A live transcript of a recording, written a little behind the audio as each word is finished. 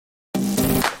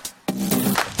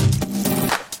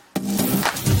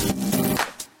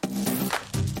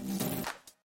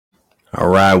All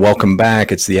right, welcome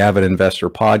back. It's the Avid Investor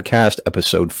Podcast,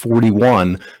 episode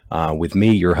 41, with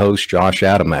me, your host, Josh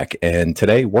Adamek. And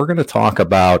today we're going to talk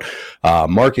about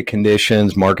market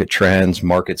conditions, market trends,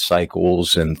 market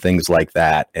cycles, and things like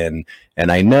that. And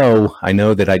I know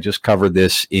that I just covered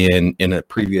this in a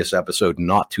previous episode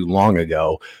not too long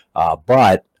ago,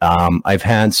 but I've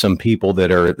had some people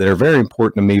that are very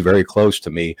important to me, very close to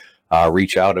me,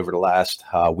 reach out over the last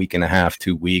week and a half,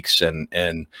 2 weeks, and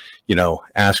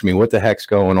ask me what the heck's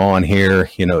going on here.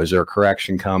 Is there a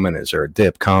correction coming? Is there a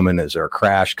dip coming? Is there a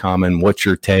crash coming? What's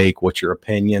your take? What's your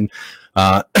opinion?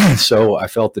 So I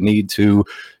felt the need to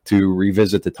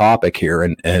revisit the topic here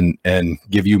and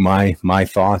give you my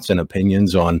thoughts and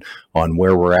opinions on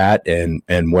where we're at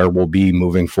and where we'll be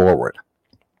moving forward.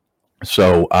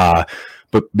 So,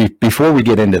 but before we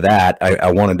get into that, I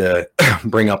wanted to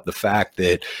bring up the fact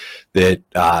that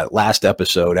last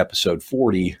episode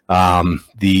 40,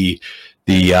 the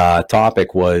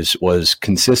topic was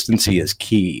consistency is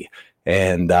key.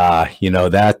 And, now's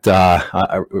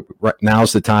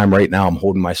the time right now. I'm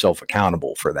holding myself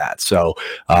accountable for that. So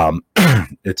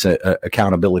it's a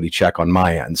accountability check on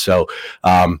my end. So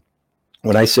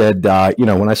when I said,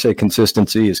 when I say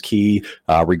consistency is key,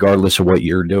 regardless of what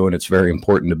you're doing, it's very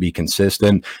important to be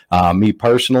consistent. Me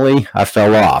personally, I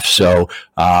fell off. So,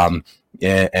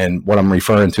 and what I'm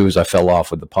referring to is I fell off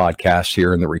with the podcast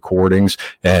here and the recordings.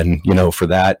 And, for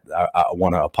that, I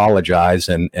want to apologize.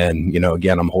 And,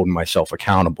 again, I'm holding myself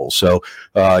accountable. So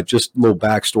just a little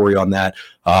backstory on that.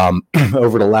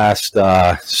 Over the last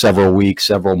several weeks,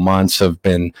 several months have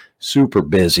been super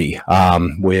busy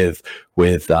with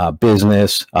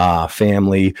business,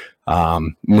 family,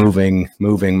 moving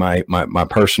my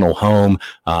personal home,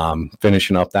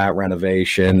 finishing up that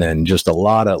renovation, and just a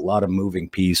lot of moving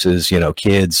pieces,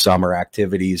 kids, summer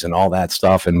activities, and all that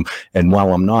stuff. And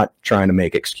while I'm not trying to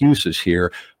make excuses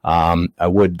here, I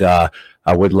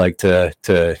would like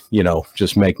to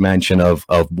just make mention of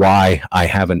why I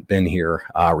haven't been here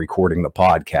recording the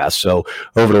podcast. So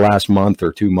over the last month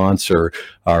or 2 months or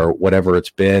whatever it's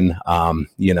been,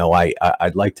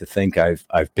 I'd like to think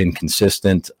I've been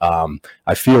consistent.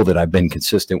 I feel that I've been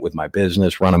consistent with my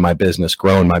business, running my business,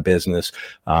 growing my business,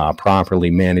 properly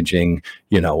managing,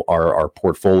 our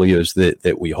portfolios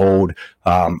that we hold.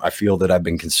 I feel that I've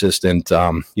been consistent,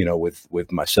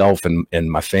 with myself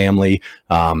and my family,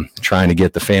 trying to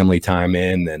get the family time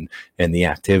in and the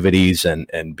activities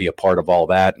and be a part of all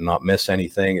that and not miss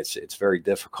anything. It's very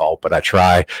difficult, but I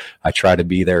try to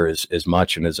be there as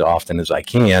much and as often as I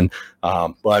can.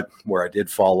 But where I did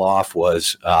fall off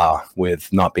was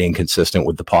with not being consistent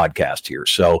with the podcast here.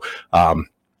 So,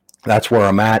 that's where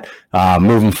I'm at.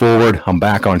 Moving forward, I'm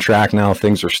back on track now.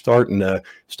 Things are starting to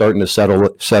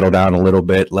settle down a little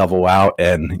bit, level out,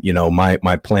 and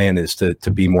my plan is to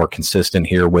be more consistent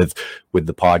here with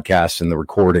the podcast and the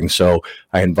recording. So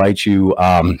I invite you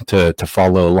to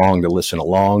follow along, to listen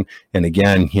along, and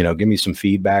again, give me some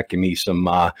feedback, give me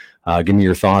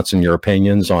your thoughts and your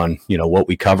opinions on what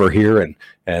we cover here,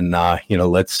 and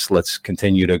let's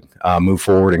continue to move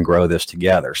forward and grow this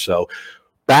together. So,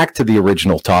 back to the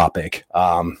original topic,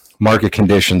 market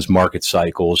conditions, market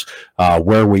cycles,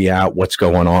 where we at, what's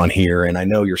going on here. And I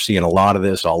know you're seeing a lot of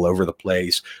this all over the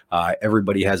place.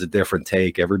 Everybody has a different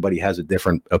take. Everybody has a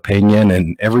different opinion,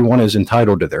 and everyone is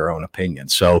entitled to their own opinion.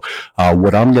 So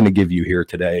what I'm going to give you here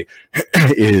today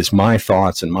is my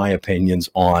thoughts and my opinions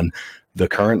on the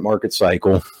current market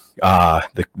cycle,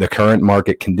 the current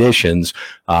market conditions,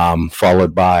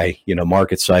 followed by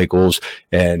market cycles,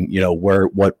 and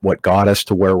what got us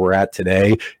to where we're at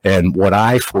today, and what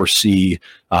I foresee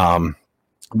the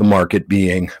market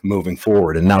being moving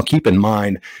forward. And now keep in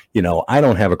mind, I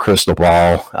don't have a crystal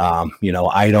ball.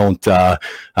 I don't,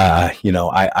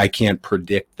 I can't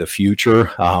predict the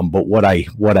future. But what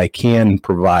I can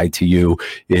provide to you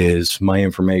is my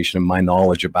information and my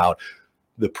knowledge about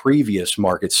the previous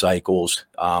market cycles,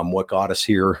 what got us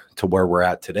here to where we're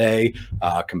at today,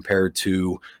 compared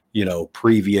to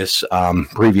previous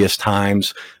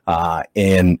times,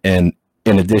 and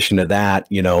in addition to that,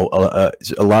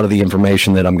 a lot of the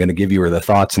information that I'm going to give you, or the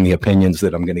thoughts and the opinions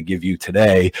that I'm going to give you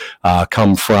today,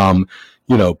 come from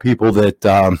people that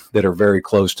are very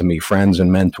close to me, friends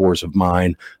and mentors of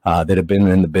mine, that have been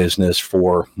in the business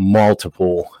for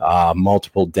multiple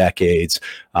decades,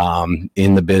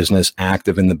 in the business,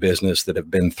 active in the business, that have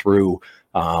been through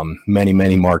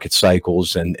many market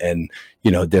cycles and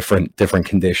different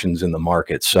conditions in the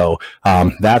market. So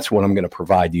that's what I'm going to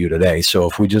provide you today. So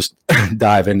if we just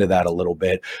dive into that a little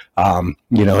bit,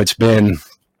 it's been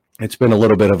it's been a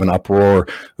little bit of an uproar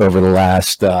over the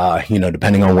last,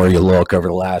 depending on where you look, over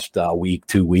the last week,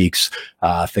 2 weeks,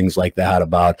 things like that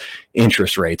about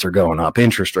interest rates are going up.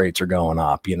 Interest rates are going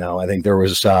up. I think there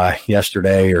was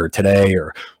yesterday or today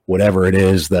or whatever it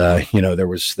is, the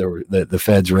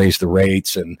Feds raised the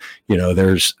rates, and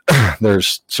there's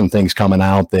there's some things coming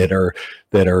out that are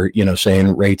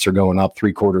saying rates are going up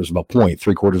 0.75 of a point,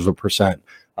 0.75%.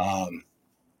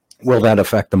 Will that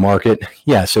affect the market?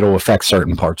 Yes, it'll affect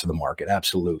certain parts of the market.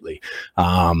 Absolutely.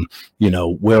 Will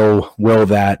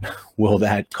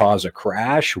that cause a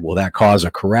crash? Will that cause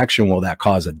a correction? Will that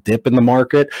cause a dip in the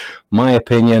market? My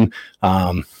opinion,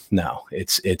 no.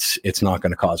 It's not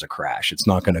going to cause a crash. It's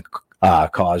not going to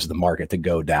cause the market to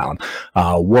go down.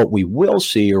 What we will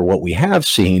see, or what we have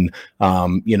seen,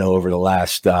 over the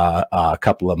last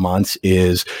couple of months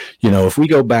is, if we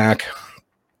go back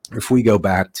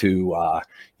to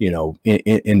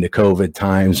into COVID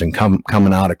times and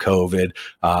coming out of COVID,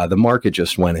 the market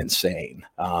just went insane.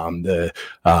 The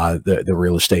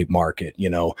real estate market,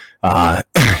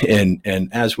 and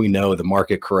as we know, the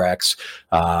market corrects.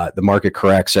 The market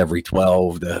corrects every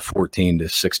 12 to 14 to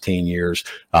 16 years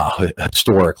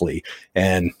historically,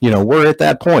 and we're at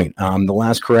that point. The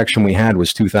last correction we had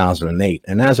was 2008,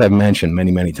 and as I've mentioned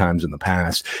many times in the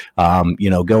past,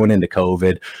 going into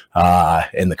COVID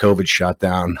and the COVID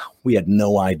shutdown, we had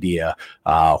no idea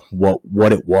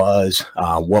what it was,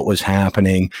 what was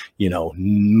happening.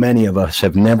 Many of us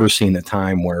have never seen a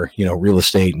time where real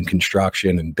estate and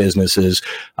construction and businesses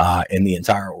in the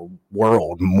entire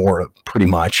world, pretty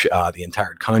much the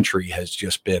entire country, has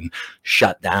just been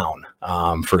shut down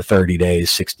for 30 days,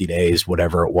 60 days,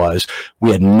 whatever it was. We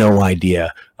had no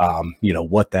idea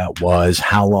what that was,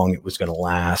 how long it was going to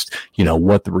last,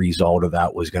 what the result of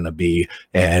that was going to be.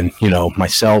 And,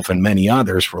 myself and many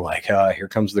others were like, here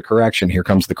comes the correction, here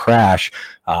comes the crash,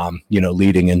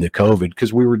 leading into COVID,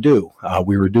 because we were due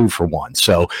for one.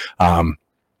 So,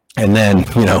 and then,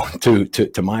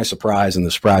 to my surprise and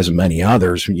the surprise of many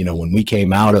others, when we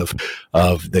came out of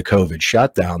the COVID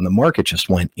shutdown, the market just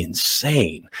went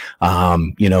insane.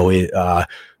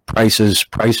 Prices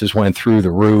went through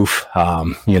the roof,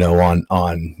 on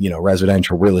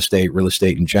residential real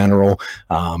estate in general.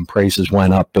 Prices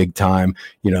went up big time.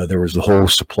 There was the whole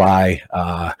supply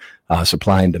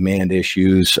and demand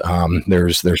issues.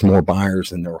 There's more buyers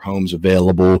than there were homes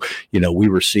available. We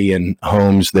were seeing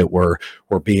homes that were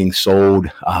being sold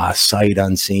sight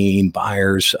unseen,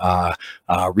 buyers,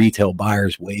 retail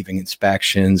buyers waiving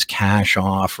inspections, cash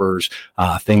offers,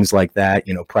 things like that.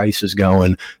 Prices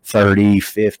going 30,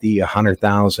 50,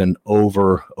 100,000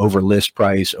 over list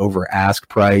price, over ask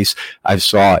price. I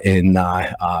saw in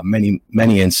many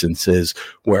instances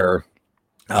where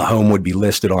a home would be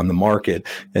listed on the market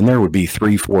and there would be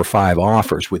 3, 4, 5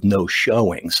 offers with no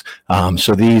showings.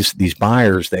 So these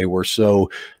buyers, they were so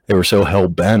hell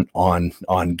bent on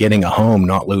getting a home,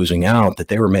 not losing out, that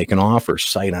they were making offers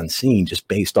sight unseen, just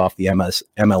based off the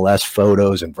MLS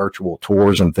photos and virtual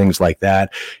tours and things like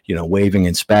that, waiving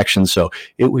inspections. So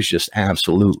it was just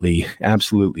absolutely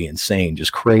insane,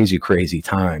 just crazy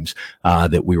times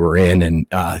that we were in, and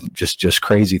just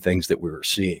crazy things that we were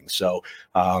seeing. So,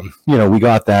 we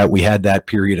got that. We had that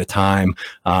period of time.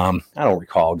 I don't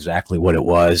recall exactly what it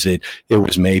was. It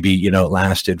was maybe, it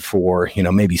lasted for,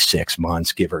 maybe 6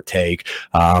 months, give or take.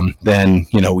 Then,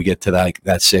 we get to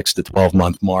that 6 to 12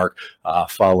 month mark,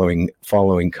 following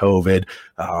COVID.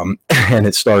 And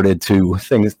it started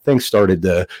things started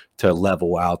to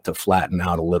level out, to flatten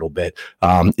out a little bit.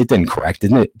 It didn't correct,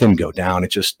 it didn't go down. It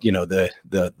just,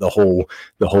 the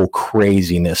whole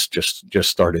craziness just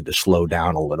started to slow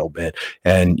down a little bit.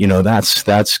 And,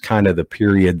 that's kind of the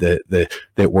period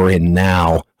that we're in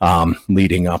now,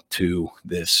 leading up to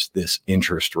this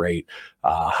interest rate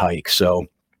hike. So,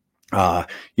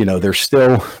 there's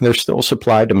still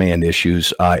supply demand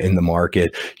issues in the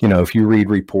market. If you read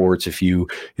reports, if you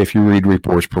read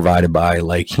reports provided by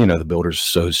the Builders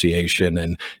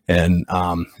Association and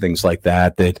things like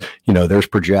that, there's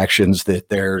projections that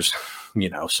there's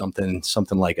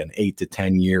something like an 8 to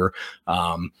 10 year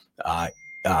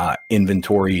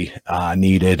inventory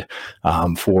needed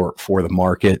for the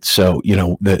market. So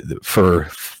for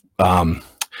an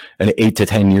 8 to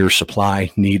 10 year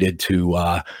supply needed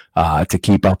to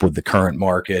keep up with the current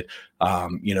market.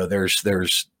 There's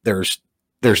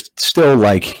still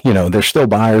there's still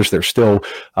buyers, there's still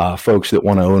folks that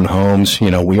want to own homes.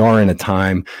 We are in a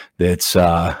time that's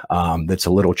a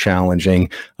little challenging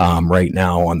right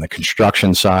now on the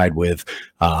construction side, with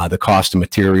the cost of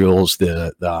materials,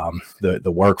 the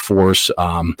workforce,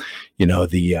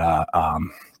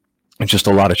 just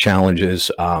a lot of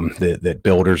challenges that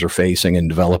builders are facing and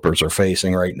developers are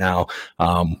facing right now,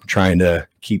 trying to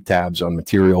keep tabs on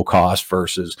material costs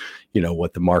versus,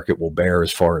 what the market will bear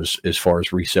as far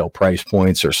as resale price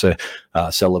points or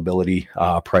sellability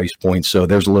price points. So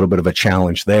there's a little bit of a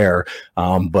challenge there,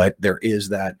 but there is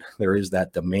that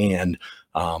demand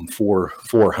for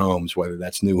homes, whether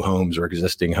that's new homes or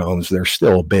existing homes. There's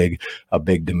still a big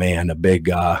demand, a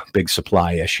big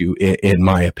supply issue, in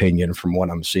my opinion, from what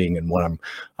I'm seeing and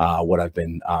what I've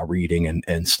been reading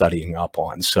and studying up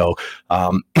on. So,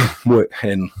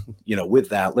 with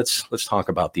that, let's talk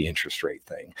about the interest rate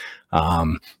thing.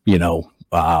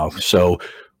 So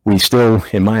we still,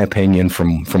 in my opinion,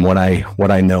 from what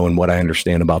I know and what I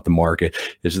understand about the market,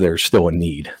 is there's still a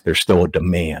need, there's still a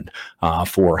demand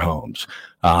for homes.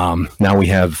 Now we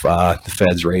have the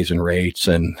Fed's raising rates,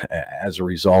 and as a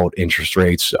result, interest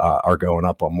rates are going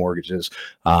up on mortgages.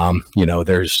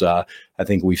 There's I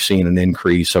think we've seen an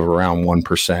increase of around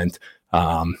 1%.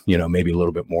 Maybe a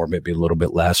little bit more, maybe a little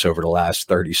bit less over the last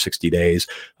 30, 60 days.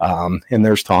 And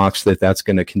there's talks that that's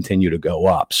going to continue to go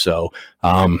up. So,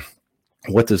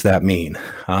 what does that mean?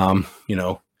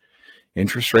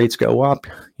 Interest rates go up,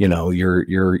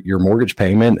 your mortgage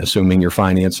payment, assuming you're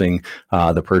financing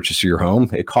the purchase of your home,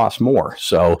 it costs more.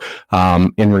 So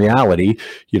in reality,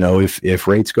 if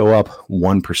rates go up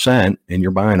 1% and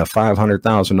you're buying a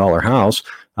 $500,000 house,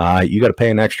 you got to pay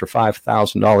an extra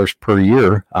 $5,000 per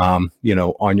year, on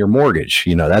your mortgage.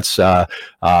 That's a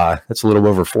little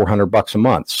over $400 a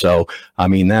month. So, I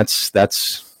mean, that's that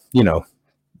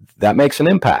makes an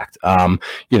impact.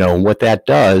 What that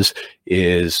does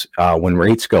is when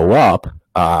rates go up,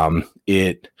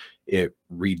 it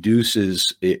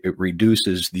reduces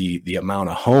the amount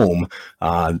of home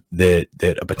that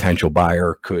a potential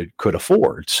buyer could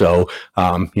afford. So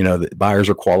the buyers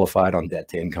are qualified on debt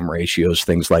to income ratios,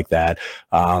 things like that.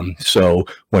 So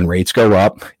when rates go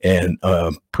up and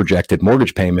projected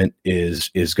mortgage payment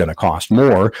is going to cost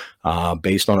more,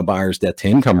 based on a buyer's debt to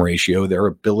income ratio,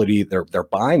 their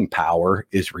buying power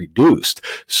is reduced.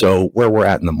 So where we're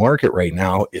at in the market right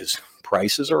now is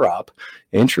prices are up,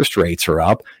 interest rates are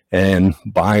up, and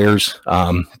buyers,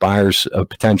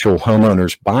 potential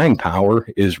homeowners' buying power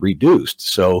is reduced.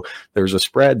 So there's a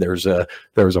spread, there's a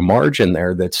margin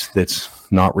there that's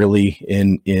not really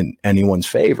in anyone's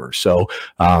favor. So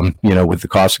with the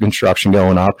cost of construction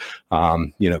going up,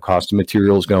 cost of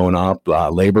materials going up,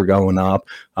 labor going up,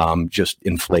 just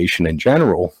inflation in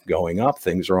general going up,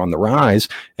 things are on the rise,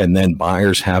 and then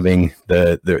buyers having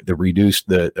the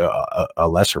reduced a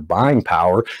lesser buying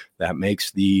power, that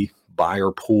makes the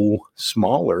buyer pool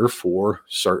smaller for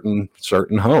certain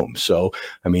homes. So,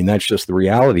 I mean, that's just the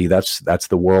reality. That's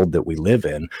the world that we live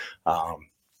in.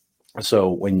 So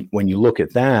when you look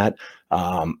at that,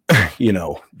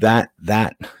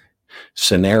 that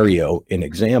scenario, an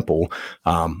example,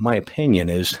 my opinion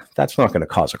is that's not going to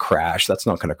cause a crash. That's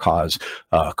not going to cause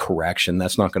a correction.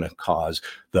 That's not going to cause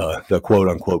the quote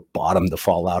unquote bottom to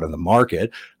fall out of the market.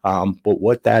 But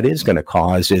what that is going to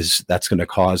cause is that's going to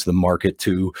cause the market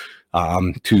to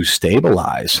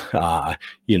stabilize. I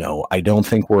don't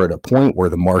think we're at a point where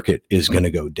the market is going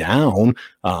to go down,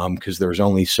 because there's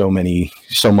only so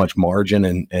much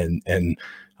margin and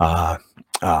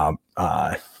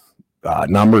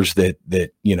numbers that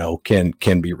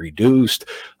can be reduced,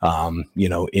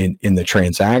 in the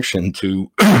transaction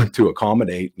to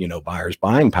accommodate buyers'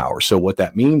 buying power. So what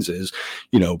that means is,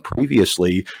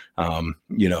 previously,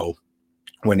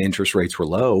 when interest rates were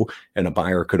low and a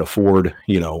buyer could afford,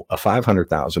 a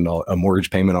 $500,000 a mortgage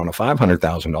payment on a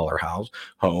 $500,000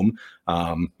 home,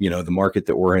 the market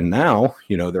that we're in now,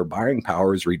 their buying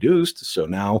power is reduced. So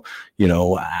now,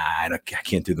 I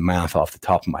can't do the math off the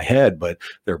top of my head, but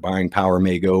their buying power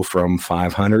may go from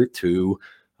 500 to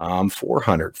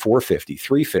 400, 450,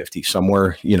 350,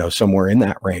 somewhere in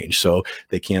that range. So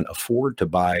they can't afford to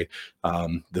buy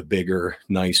the bigger,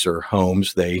 nicer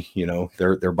homes.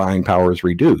 Their buying power is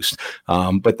reduced.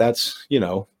 But that's,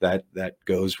 that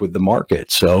goes with the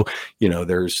market. So,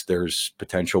 there's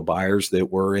potential buyers that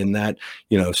were in that,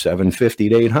 750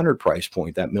 to 800 price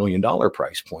point, that $1 million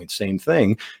price point, same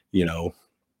thing,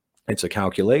 it's a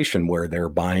calculation where their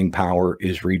buying power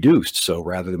is reduced. So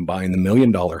rather than buying the $1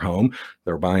 million home,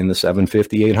 they're buying the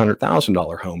 $750,000,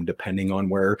 $800,000 home, depending on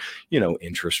where,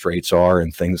 interest rates are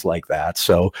and things like that.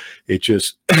 So it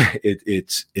just, it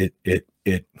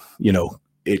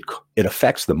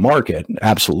affects the market.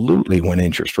 Absolutely. When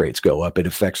interest rates go up, it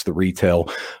affects the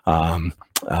retail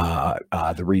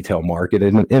the retail market,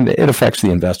 and it affects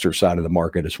the investor side of the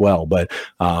market as well. But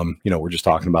we're just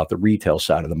talking about the retail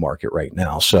side of the market right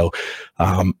now. So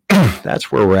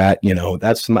that's where we're at.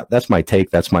 That's my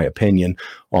take. That's my opinion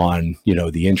on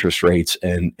the interest rates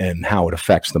and how it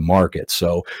affects the market.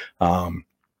 So the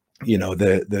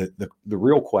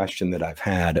real question that I've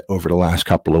had over the last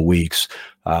couple of weeks,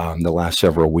 the last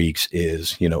several weeks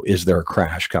is there a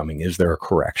crash coming? Is there a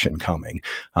correction coming?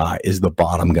 Is the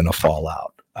bottom going to fall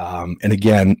out? And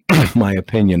again, my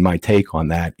opinion, my take on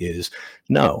that is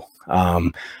no.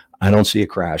 I don't see a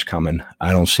crash coming.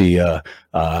 I don't see the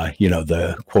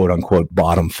quote unquote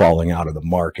bottom falling out of the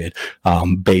market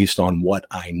based on what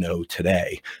I know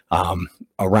today.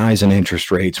 A rise in interest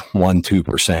rates,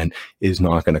 1-2%, is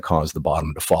not going to cause the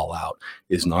bottom to fall out,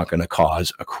 is not going to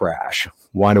cause a crash.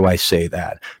 Why do I say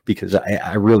that? Because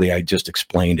I just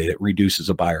explained it. It reduces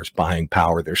a buyer's buying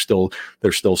power. There's still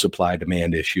supply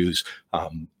demand issues.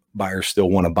 Buyers still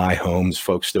want to buy homes.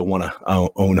 Folks still want to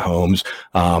own homes.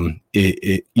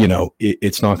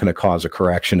 It's not going to cause a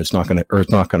correction. It's not going to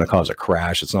cause a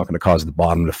crash. It's not going to cause the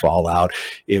bottom to fall out.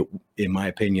 In my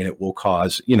opinion, it will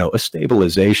cause, a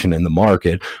stabilization in the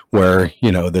market where,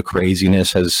 the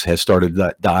craziness has started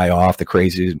to die off. The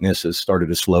craziness has started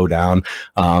to slow down.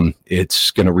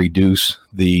 It's going to reduce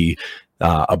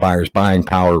a buyer's buying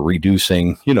power,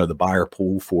 reducing, the buyer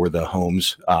pool for the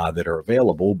homes that are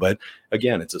available. But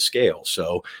again, it's a scale.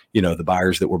 So, the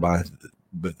buyers that were buying,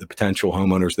 the potential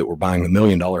homeowners that were buying the $1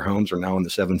 million homes are now in the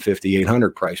 750,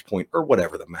 800 price point, or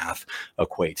whatever the math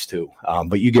equates to.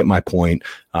 But you get my point.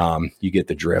 You get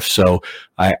the drift. So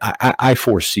I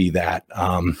foresee that,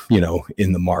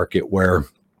 in the market where,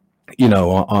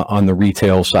 on the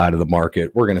retail side of the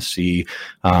market, we're going to see,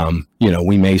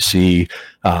 we may see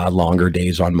longer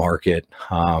days on market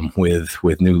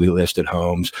with newly listed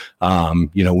homes.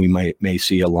 We may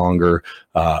see a longer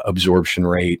absorption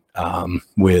rate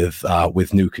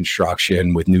with new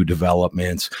construction, with new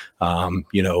developments. The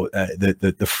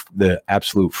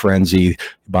absolute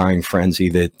buying frenzy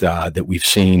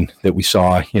that we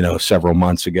saw several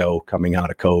months ago coming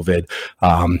out of COVID.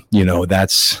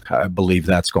 I believe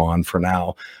that's gone for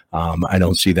now. I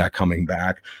don't see that coming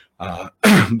back.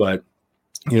 But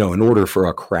in order for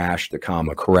a crash to come,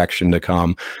 a correction to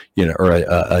come, or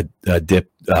a dip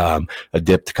to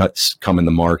come in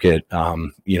the market,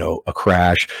 a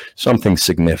crash, something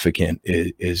significant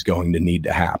is going to need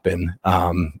to happen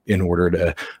in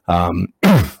order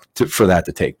for that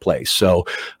to take place. So,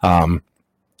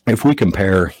 if we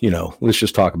compare, let's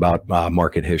just talk about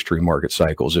market history, market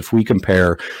cycles. If we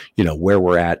compare, where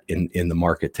we're at in the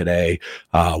market today,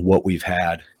 what we've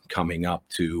had coming up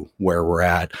to where we're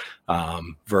at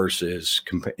versus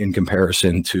in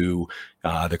comparison to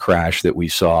the crash that we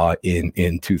saw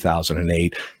in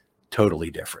 2008,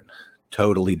 totally different.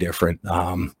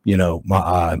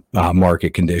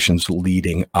 Market conditions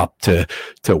leading up to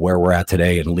where we're at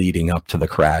today and leading up to the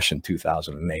crash in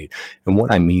 2008. And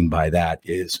what I mean by that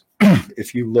is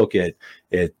if you look at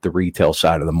the retail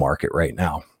side of the market right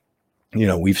now,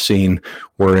 we've seen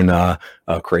we're in a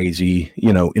crazy,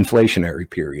 inflationary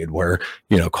period where,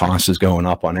 cost is going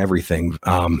up on everything.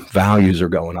 Values are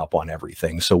going up on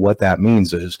everything. So what that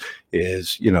means is,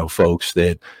 folks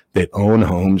that own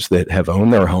homes, that have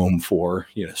owned their home for,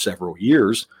 several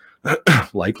years,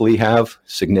 likely have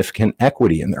significant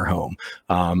equity in their home.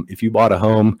 If you bought a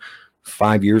home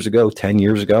 5 years ago, 10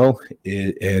 years ago,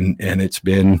 and it's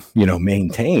been,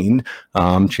 maintained,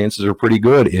 chances are pretty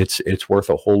good it's worth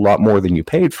a whole lot more than you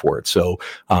paid for it. So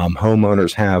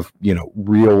homeowners have,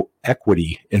 real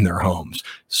equity in their homes.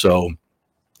 So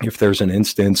if there's an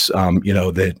instance,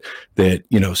 that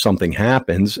something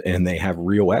happens and they have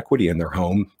real equity in their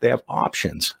home, they have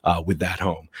options with that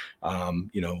home.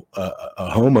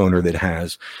 A homeowner that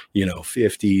has,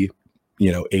 50,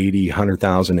 80,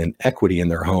 100,000 in equity in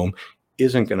their home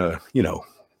isn't going to,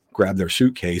 grab their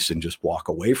suitcase and just walk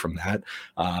away from that.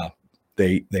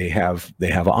 They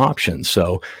have options,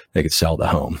 so they could sell the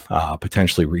home,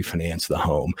 potentially refinance the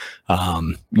home.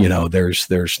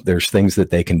 There's things that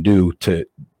they can do to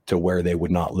where they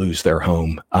would not lose their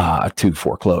home to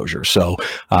foreclosure. So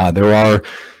there are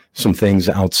some things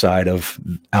outside of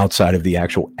the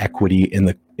actual equity in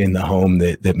the home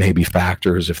that may be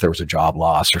factors. If there was a job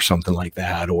loss or something like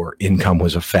that, or income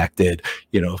was affected,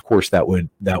 of course that would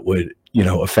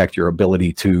affect your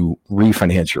ability to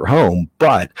refinance your home.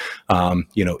 But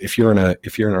if you're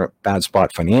in a bad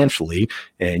spot financially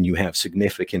and you have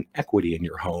significant equity in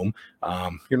your home,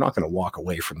 you're not going to walk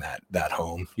away from that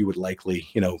home. You would likely,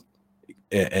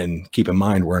 and keep in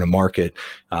mind, we're in a market,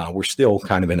 we're still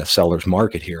kind of in a seller's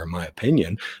market here, in my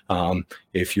opinion.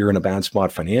 If you're in a bad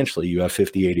spot financially, you have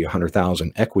 50, 80,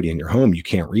 100,000 equity in your home, you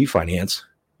can't refinance,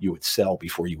 you would sell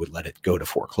before you would let it go to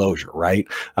foreclosure, right?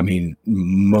 I mean,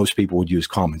 most people would use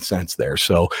common sense there.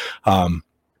 So,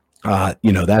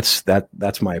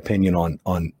 that's my opinion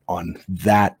on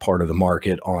that part of the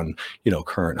market, on,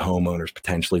 current homeowners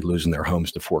potentially losing their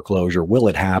homes to foreclosure. Will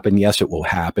it happen? Yes, it will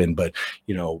happen, but,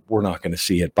 we're not going to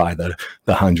see it by the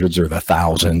hundreds or the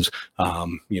thousands,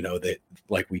 that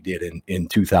like we did in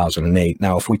 2008.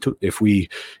 Now, if we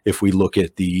look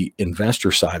at the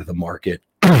investor side of the market,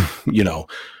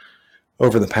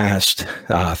 over the past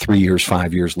 3 years,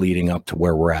 5 years leading up to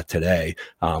where we're at today,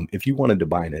 if you wanted to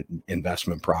buy an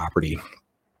investment property,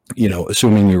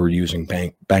 assuming you were using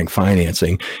bank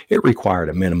financing, it required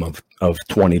a minimum of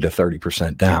 20 to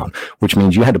 30% down, which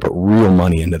means you had to put real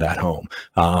money into that home.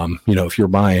 If you're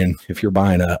buying a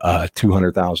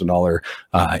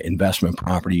 $200,000 investment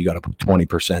property, you got to put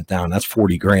 20% down. That's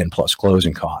 40 grand plus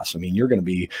closing costs. I mean, you're going to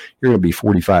be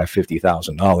 $45,000,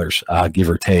 $50,000, give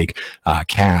or take,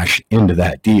 cash into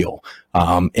that deal.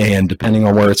 And depending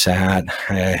on where it's at,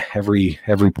 every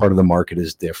part of the market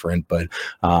is different. But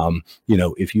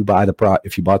if you bought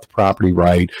the property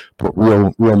right, put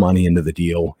real money into the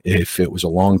deal. If it was a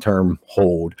long-term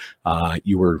hold,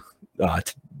 you were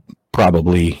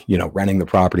probably, renting the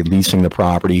property, leasing the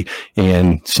property,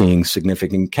 and seeing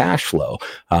significant cash flow,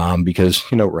 because,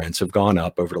 rents have gone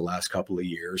up over the last couple of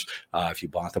years. If you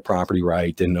bought the property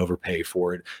right, didn't overpay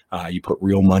for it, you put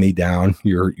real money down,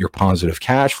 your positive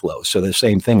cash flow. So the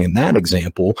same thing in that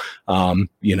example,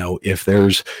 if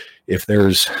there's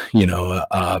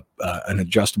an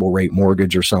adjustable rate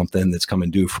mortgage or something that's coming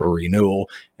due for renewal,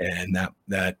 and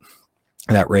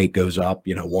that rate goes up,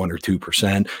 1 or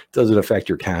 2%. Does it affect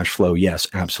your cash flow? Yes,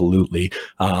 absolutely.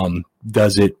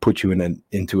 Does it put you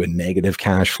into a negative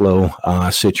cash flow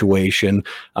situation?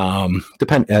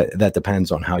 That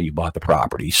depends on how you bought the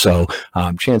property. So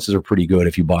chances are pretty good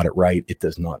if you bought it right, it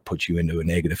does not put you into a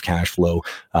negative cash flow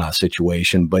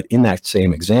situation. But in that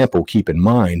same example, keep in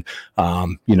mind,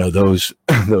 those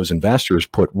investors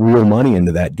put real money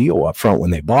into that deal up front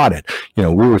when they bought it. We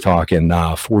were talking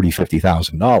 $40,000,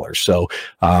 $50,000. So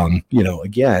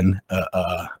again,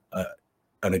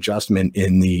 an adjustment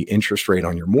in the interest rate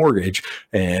on your mortgage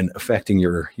and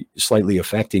slightly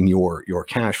affecting your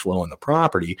cash flow on the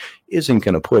property isn't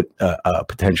going to put an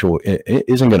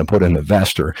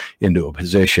investor into a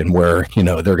position where,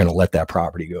 they're going to let that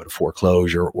property go to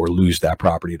foreclosure or lose that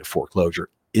property to foreclosure.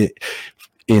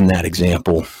 In that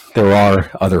example, there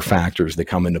are other factors that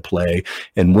come into play.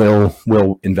 And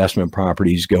will investment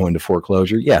properties go into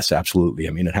foreclosure? Yes, absolutely.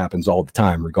 I mean, it happens all the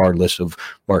time, regardless of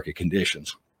market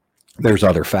conditions. There's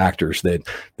other factors that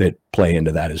play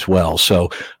into that as well. So,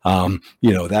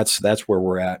 that's where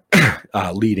we're at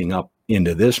leading up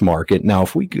into this market. Now,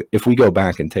 if we go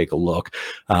back and take a look,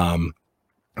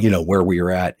 where we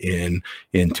were at in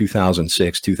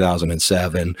 2006,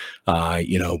 2007,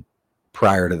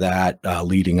 prior to that,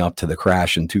 leading up to the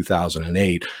crash in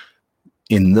 2008,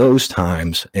 in those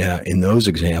times, in those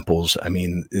examples, I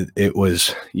mean, it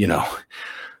was,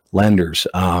 lenders,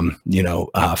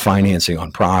 financing on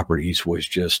properties was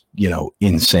just,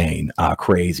 insane,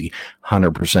 crazy,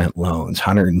 100% loans,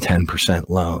 110%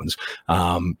 loans,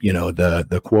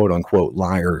 the quote unquote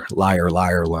liar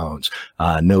loans,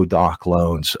 no doc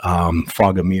loans,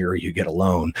 fog a mirror, you get a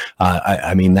loan.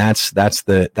 I mean, that's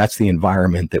the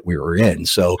environment that we were in.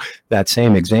 So that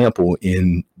same example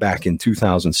back in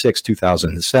 2006,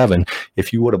 2007,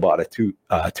 if you would have bought a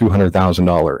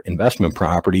 $200,000 investment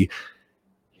property,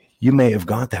 you may have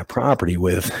got that property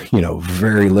with,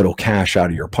 very little cash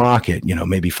out of your pocket,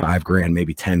 maybe $5,000,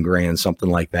 maybe $10,000, something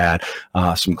like that,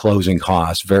 some closing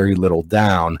costs, very little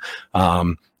down.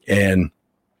 And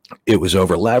it was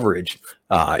over leveraged.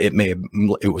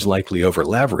 It was likely over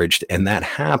leveraged, and that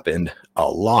happened a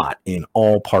lot in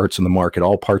all parts of the market,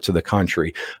 all parts of the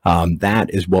country.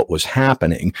 That is what was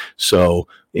happening. So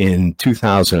in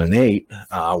 2008,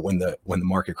 when the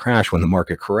market crashed, when the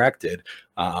market corrected,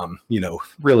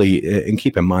 really, and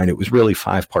keep in mind, it was really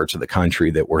 5 parts of the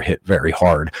country that were hit very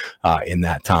hard in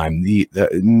that time. The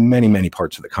many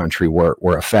parts of the country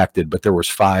were affected, but there was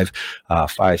five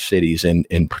cities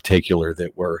in particular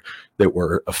that were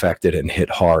affected and hit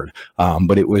hard.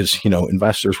 But it was,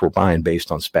 investors were buying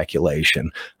based on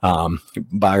speculation.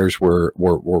 Buyers were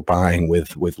buying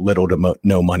with little to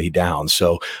no money down.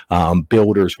 So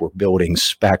builders were building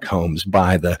spec homes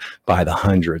by the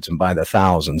hundreds and by the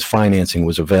thousands. Financing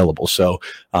was available. So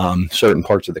certain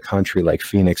parts of the country, like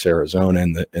Phoenix, Arizona,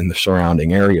 and the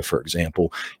surrounding area, for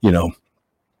example,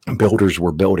 builders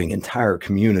were building entire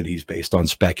communities based on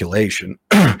speculation.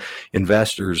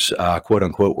 Investors, quote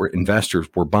unquote, were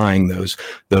buying those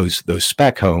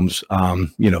spec homes,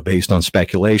 based on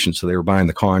speculation. So they were buying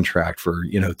the contract for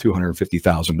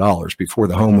 $250,000 before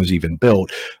the home was even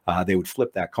built. They would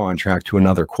flip that contract to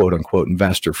another quote unquote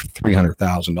investor for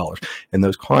 $300,000, and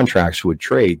those contracts would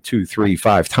trade 2, 3,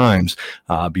 5 times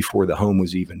before the home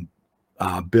was even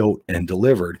built and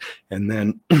delivered. And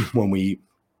then when we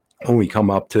come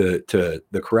up to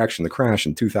the crash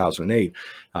in 2008,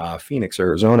 Phoenix,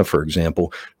 Arizona, for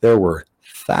example, there were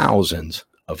thousands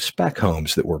of spec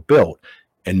homes that were built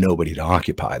and nobody to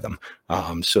occupy them.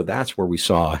 So that's where we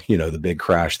saw, the big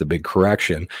crash, the big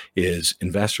correction is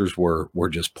investors were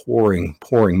just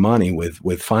pouring money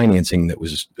with financing that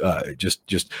was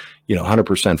just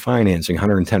 100% financing,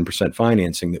 110%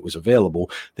 financing that was available.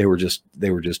 They were just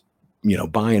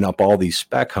buying up all these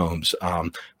spec homes,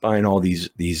 buying all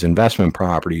these investment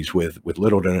properties with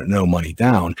little to no money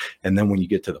down. And then when you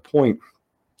get to the point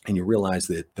and you realize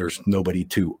that there's nobody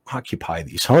to occupy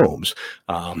these homes,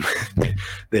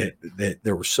 that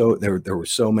there were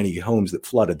so many homes that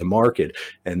flooded the market,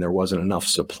 and there wasn't enough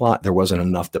supply, there wasn't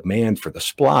enough demand for the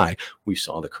supply. We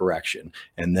saw the correction.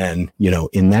 And then,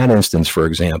 in that instance, for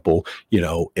example,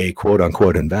 a quote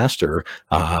unquote investor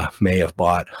may have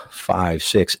bought 5,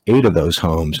 6, 8 of those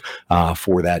homes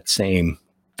for that same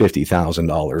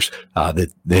 $50,000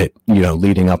 that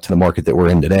leading up to the market that we're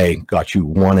in today got you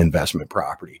one investment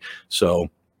property. So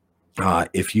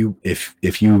if you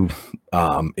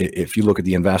look at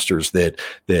the investors that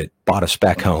bought a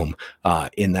spec home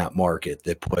in that market,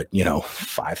 that put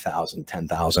 $5,000,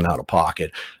 $10,000 out of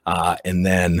pocket, and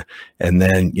then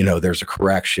there's a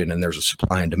correction and there's a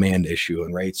supply and demand issue,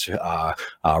 and rents are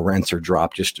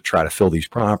dropped just to try to fill these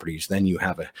properties. Then you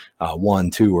have a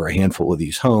 1, 2, or a handful of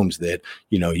these homes that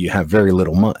you have very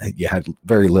little money. You had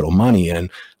very little money in.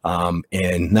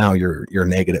 And now your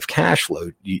negative cash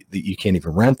flow, you can't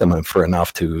even rent them for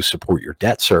enough to support your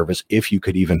debt service, if you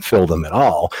could even fill them at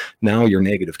all. Now your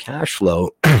negative cash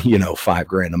flow,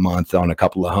 $5,000 a month on a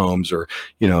couple of homes, or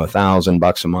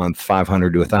 $1,000 a month,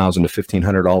 $500 to $1,000 to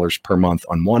 $1,500 per month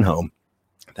on one home.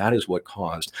 That is what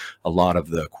caused a lot of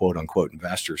the quote unquote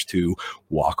investors to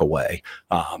walk away,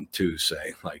 to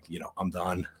say, like, I'm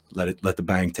done. Let the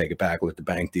bank take it back. Let the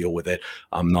bank deal with it.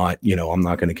 I'm not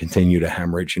going to continue to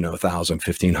hemorrhage, $1,000,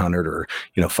 $1,500, or,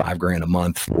 $5,000 a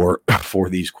month for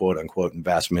these quote unquote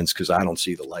investments, because I don't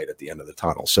see the light at the end of the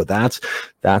tunnel. So that's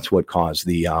what caused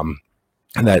the,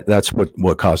 that's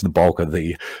what caused the bulk of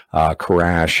the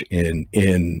crash in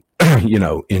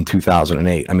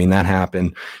 2008. I mean, that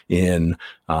happened in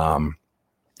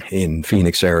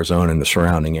Phoenix, Arizona, and the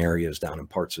surrounding areas, down in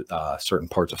certain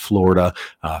parts of Florida,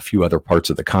 a few other parts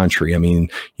of the country. I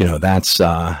mean, that's in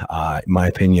my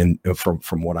opinion,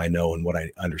 from what I know and what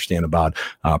I understand about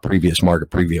previous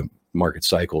market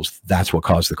cycles, that's what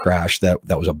caused the crash. That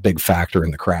was a big factor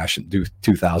in the crash in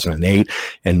 2008,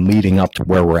 and leading up to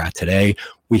where we're at today.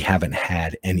 We haven't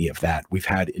had any of that. We've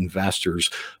had investors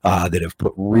that have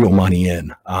put real money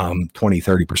in, 20,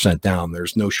 30% down.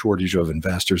 There's no shortage of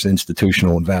investors,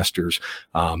 institutional investors,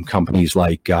 companies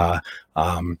like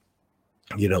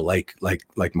like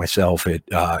myself and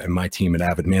my team at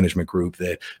Avid Management Group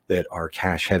that are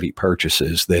cash heavy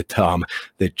purchases, that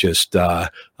just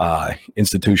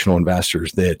institutional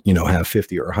investors that have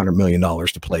 $50 or $100 million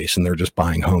to place, and they're just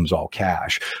buying homes all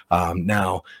cash.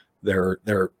 Now they're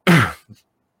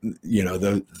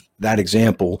that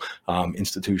example,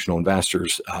 institutional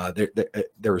investors,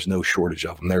 there is no shortage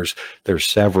of them. There's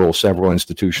several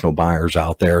institutional buyers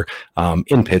out there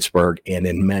in Pittsburgh and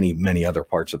in many other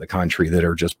parts of the country that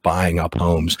are just buying up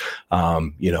homes,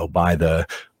 by the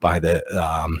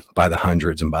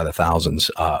hundreds and by the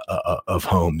thousands of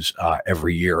homes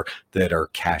every year that are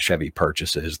cash heavy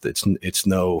purchases. It's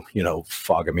no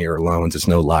fog and mirror loans. It's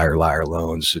no liar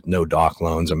loans. No doc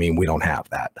loans. I mean, we don't have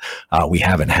that. We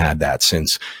haven't had that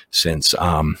since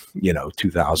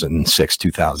 2006,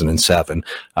 2007,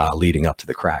 leading up to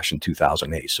the crash in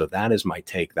 2008. So that is my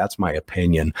take. That's my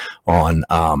opinion on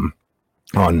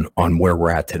where we're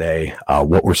at today,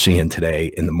 what we're seeing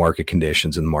today in the market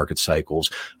conditions and the market cycles,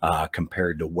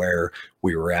 compared to where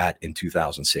we were at in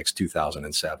 2006,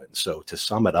 2007. So to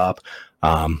sum it up,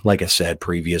 like I said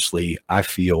previously, I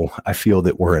feel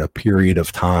that we're in a period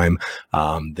of time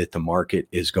that the market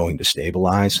is going to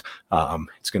stabilize.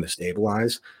 It's going to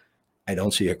stabilize. I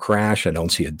don't see a crash. I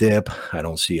don't see a dip. I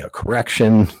don't see a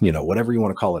correction, whatever you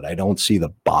want to call it. I don't see the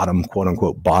bottom, quote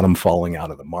unquote, bottom falling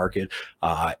out of the market,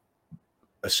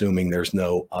 assuming there's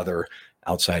no other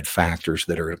outside factors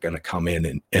that are going to come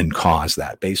in and cause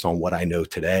that. Based on what I know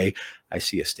today, I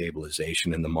see a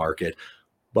stabilization in the market.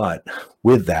 But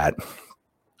with that,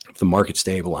 if the market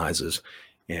stabilizes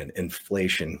and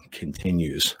inflation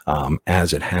continues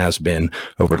as it has been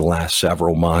over the last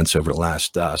several months, over the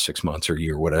last 6 months or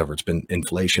year, whatever it's been,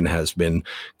 inflation has been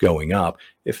going up.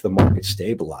 If the market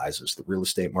stabilizes, the real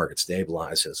estate market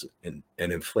stabilizes, and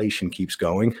inflation keeps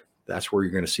going, that's where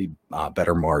you're going to see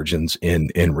better margins in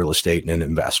real estate and in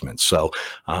investments. So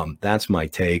that's my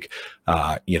take.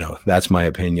 That's my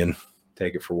opinion.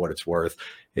 Take it for what it's worth.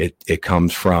 It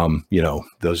comes from,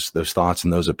 those thoughts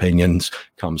and those opinions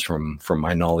comes from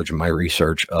my knowledge and my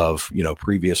research of,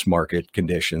 previous market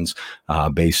conditions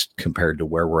based compared to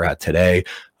where we're at today,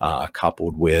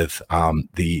 coupled with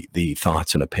the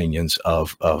thoughts and opinions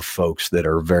of folks that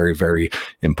are very, very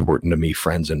important to me,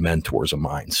 friends and mentors of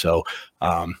mine. So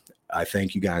I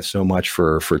thank you guys so much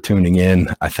for tuning in.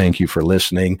 I thank you for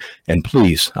listening, and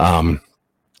please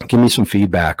give me some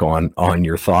feedback on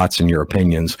your thoughts and your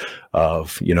opinions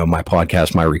of, my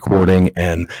podcast, my recording.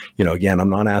 And, again, I'm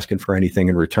not asking for anything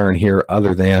in return here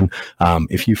other than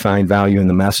if you find value in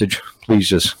the message, please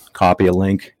just copy a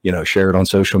link, share it on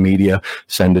social media,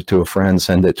 send it to a friend,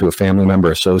 send it to a family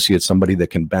member, associate, somebody that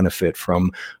can benefit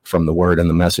from the word and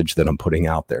the message that I'm putting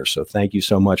out there. So thank you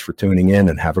so much for tuning in,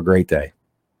 and have a great day.